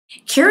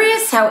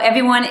Curious how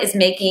everyone is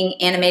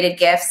making animated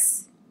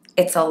GIFs?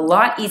 It's a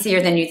lot easier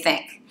than you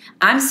think.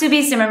 I'm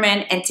Subi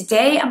Zimmerman, and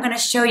today I'm going to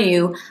show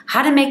you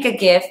how to make a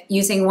GIF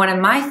using one of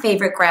my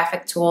favorite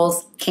graphic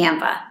tools,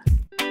 Canva.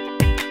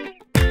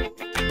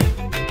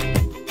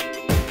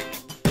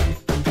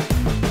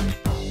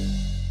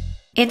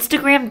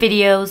 Instagram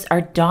videos are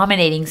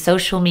dominating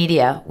social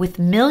media with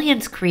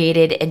millions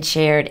created and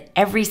shared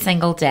every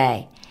single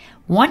day.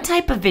 One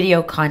type of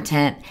video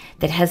content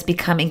that has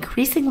become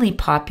increasingly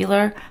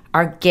popular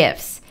are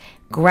GIFs,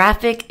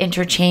 graphic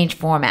interchange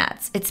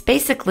formats. It's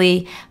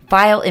basically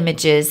file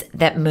images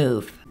that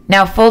move.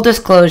 Now, full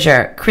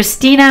disclosure,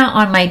 Christina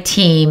on my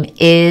team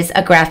is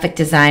a graphic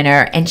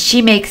designer and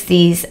she makes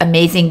these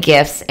amazing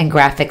GIFs and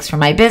graphics for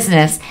my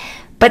business.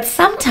 But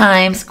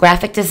sometimes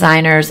graphic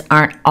designers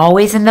aren't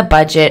always in the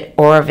budget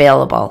or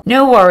available.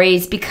 No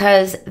worries,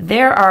 because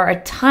there are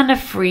a ton of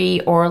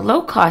free or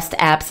low-cost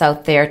apps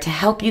out there to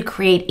help you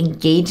create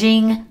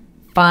engaging,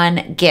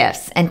 fun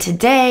GIFs. And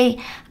today,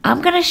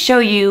 I'm going to show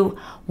you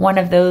one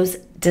of those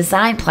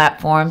design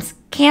platforms,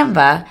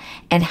 Canva,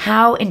 and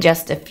how in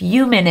just a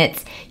few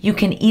minutes you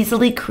can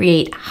easily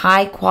create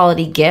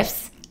high-quality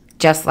GIFs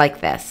just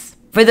like this.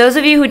 For those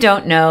of you who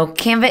don't know,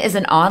 Canva is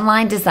an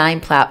online design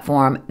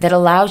platform that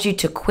allows you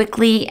to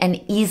quickly and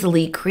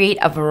easily create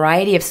a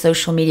variety of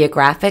social media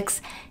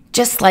graphics,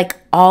 just like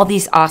all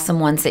these awesome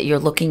ones that you're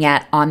looking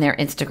at on their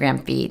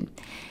Instagram feed.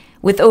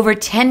 With over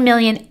 10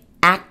 million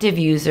active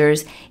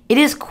users, it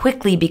is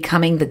quickly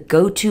becoming the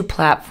go-to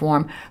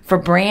platform for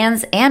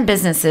brands and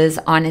businesses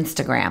on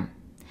Instagram.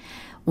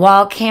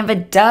 While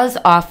Canva does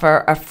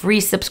offer a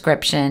free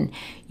subscription,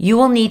 you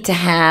will need to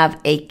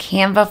have a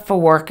Canva for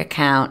Work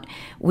account,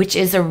 which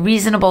is a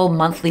reasonable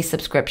monthly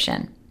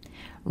subscription.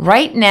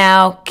 Right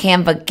now,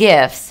 Canva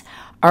GIFs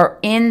are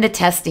in the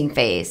testing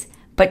phase,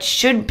 but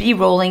should be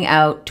rolling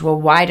out to a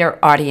wider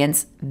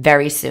audience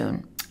very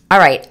soon. All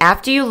right,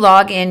 after you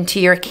log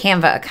into your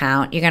Canva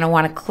account, you're going to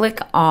want to click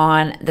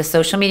on the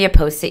social media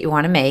post that you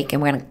want to make,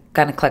 and we're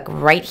going to click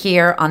right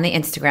here on the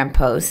Instagram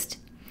post.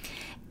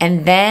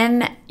 And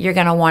then you're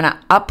going to want to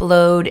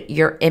upload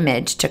your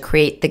image to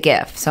create the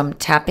GIF. So I'm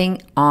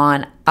tapping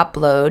on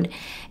upload,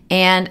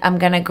 and I'm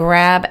going to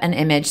grab an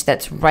image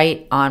that's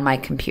right on my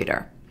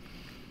computer.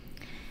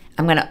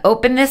 I'm going to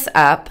open this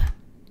up.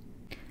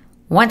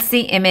 Once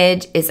the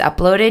image is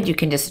uploaded, you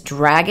can just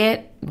drag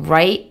it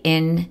right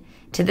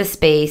into the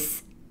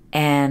space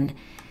and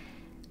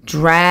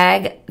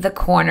drag the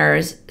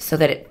corners so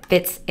that it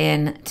fits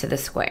into the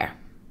square.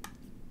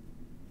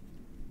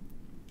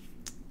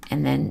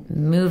 And then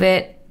move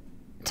it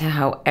to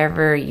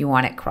however you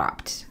want it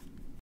cropped.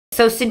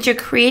 So since you're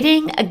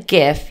creating a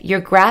GIF, your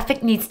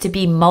graphic needs to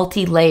be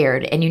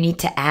multi-layered and you need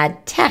to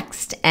add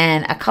text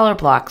and a color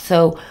block.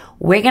 So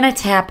we're gonna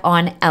tap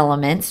on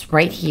elements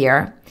right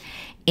here,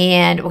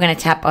 and we're gonna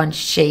tap on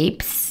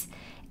shapes,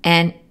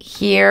 and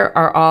here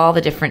are all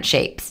the different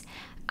shapes.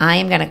 I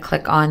am gonna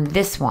click on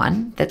this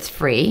one that's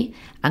free.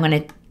 I'm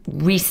gonna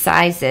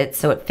resize it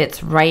so it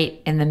fits right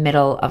in the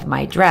middle of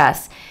my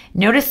dress.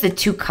 Notice the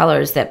two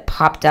colors that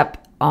popped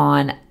up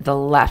on the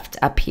left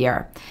up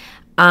here.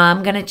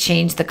 I'm going to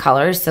change the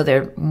colors so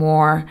they're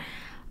more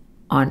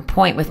on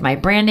point with my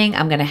branding.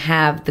 I'm going to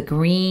have the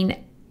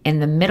green in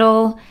the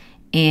middle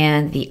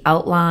and the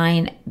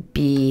outline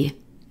be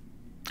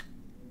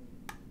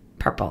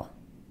purple.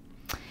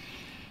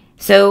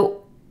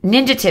 So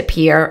ninja tip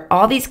here,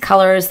 all these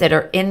colors that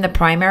are in the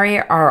primary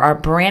are our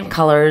brand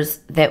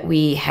colors that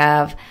we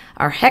have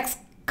our hex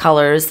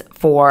colors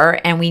for,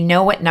 and we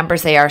know what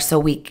numbers they are, so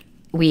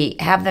we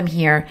have them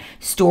here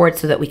stored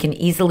so that we can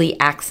easily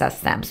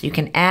access them. So you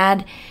can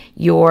add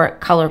your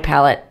color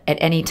palette at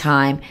any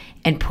time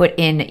and put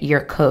in your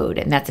code,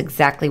 and that's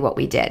exactly what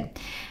we did.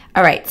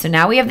 All right, so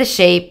now we have the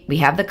shape, we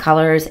have the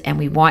colors, and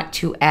we want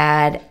to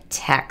add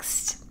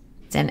text.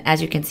 And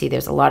as you can see,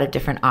 there's a lot of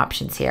different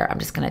options here. I'm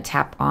just going to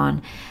tap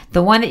on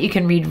the one that you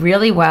can read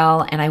really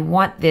well, and I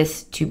want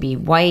this to be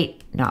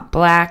white, not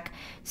black.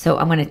 So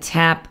I'm going to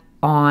tap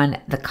on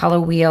the color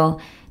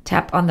wheel,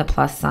 tap on the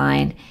plus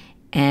sign,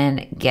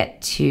 and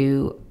get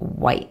to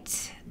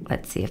white.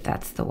 Let's see if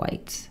that's the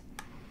white.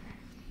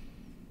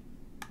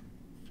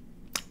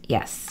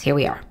 Yes, here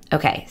we are.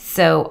 Okay,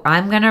 so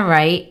I'm going to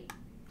write,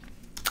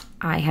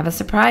 I have a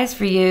surprise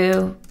for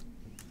you, ...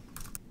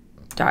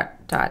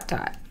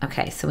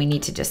 Okay, so we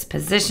need to just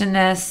position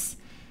this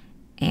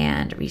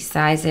and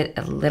resize it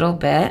a little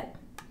bit.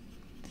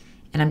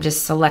 And I'm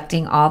just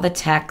selecting all the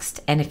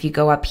text. And if you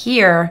go up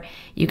here,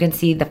 you can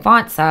see the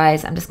font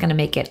size. I'm just going to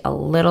make it a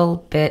little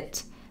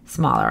bit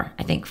smaller.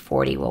 I think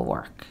 40 will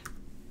work.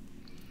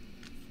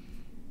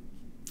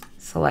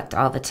 Select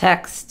all the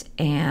text,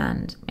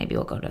 and maybe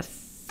we'll go to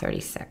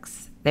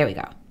 36. There we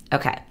go.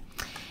 Okay.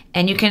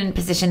 And you can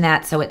position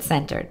that so it's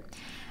centered.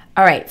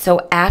 All right,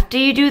 so after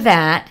you do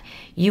that,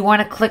 you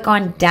want to click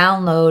on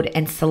download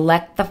and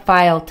select the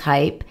file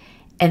type,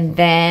 and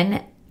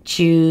then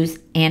choose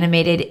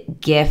animated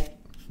GIF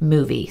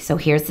movie. So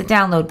here's the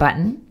download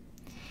button,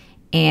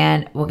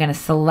 and we're going to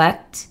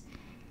select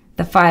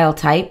the file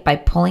type by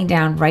pulling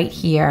down right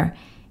here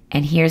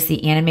And here's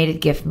the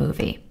animated GIF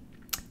movie.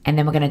 And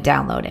then we're going to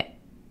download it.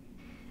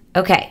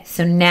 Okay,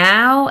 so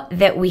now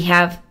that we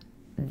have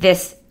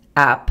this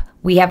up,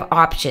 we have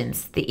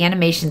options, the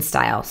animation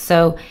style.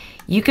 So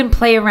you can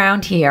play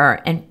around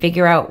here and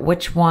figure out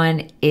which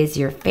one is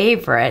your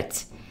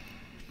favorite.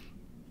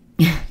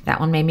 That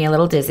one made me a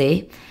little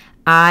dizzy.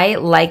 I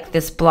like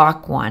this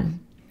block one.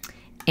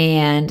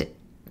 And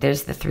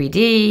there's the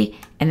 3D,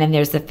 and then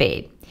there's the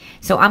fade.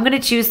 So I'm going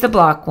to choose the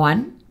block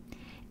one,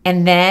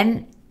 and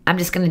then I'm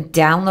just going to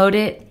download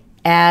it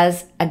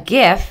as a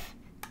GIF,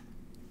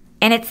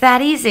 and it's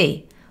that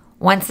easy.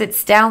 Once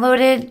it's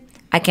downloaded,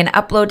 I can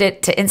upload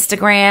it to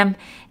Instagram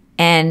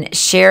and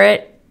share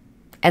it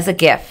as a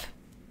GIF.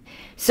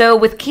 So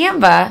with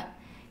Canva,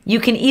 you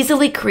can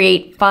easily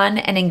create fun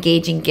and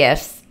engaging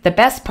GIFs. The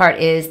best part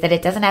is that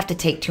it doesn't have to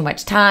take too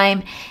much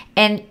time,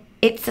 and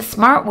it's a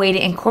smart way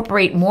to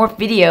incorporate more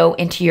video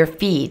into your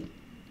feed.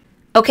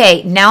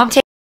 Okay, now I'm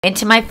taking it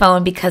into my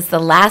phone because the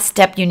last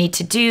step you need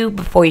to do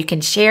before you can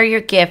share your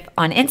GIF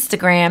on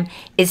Instagram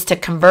is to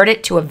convert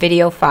it to a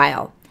video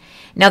file.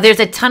 Now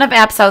there's a ton of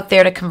apps out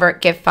there to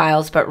convert GIF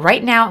files, but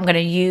right now I'm going to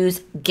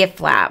use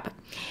GIFlab.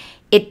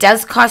 It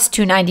does cost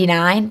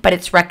 $2.99, but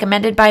it's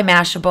recommended by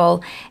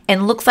Mashable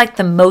and looks like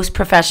the most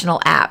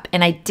professional app.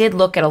 And I did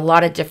look at a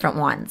lot of different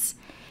ones.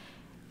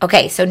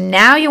 Okay, so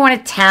now you want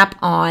to tap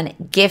on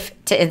GIF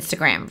to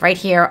Instagram right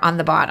here on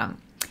the bottom.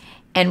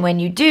 And when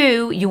you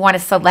do, you want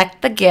to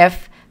select the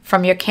GIF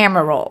from your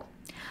camera roll.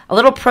 A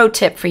little pro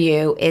tip for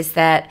you is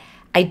that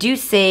I do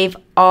save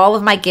all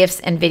of my GIFs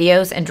and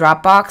videos in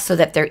Dropbox so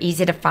that they're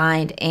easy to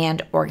find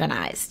and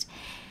organized.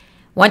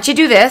 Once you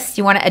do this,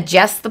 you want to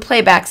adjust the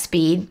playback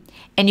speed,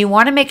 and you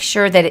want to make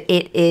sure that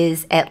it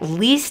is at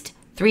least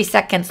 3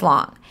 seconds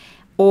long,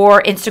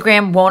 or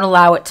Instagram won't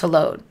allow it to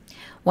load.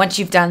 Once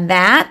you've done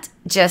that,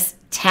 just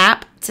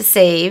tap to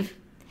save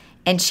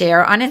and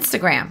share on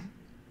Instagram.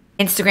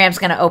 Instagram's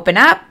going to open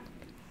up,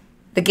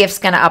 the GIF's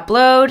going to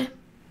upload,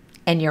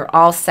 and you're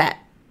all set.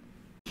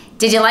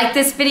 Did you like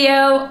this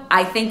video?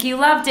 I think you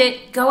loved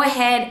it. Go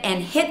ahead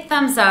and hit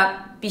thumbs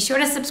up. Be sure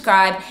to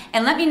subscribe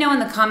and let me know in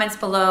the comments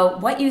below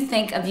what you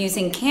think of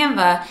using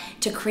Canva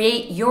to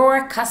create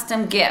your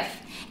custom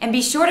GIF. And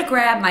be sure to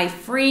grab my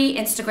free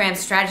Instagram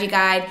strategy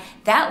guide.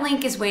 That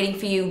link is waiting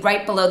for you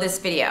right below this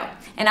video.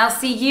 And I'll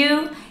see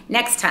you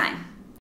next time.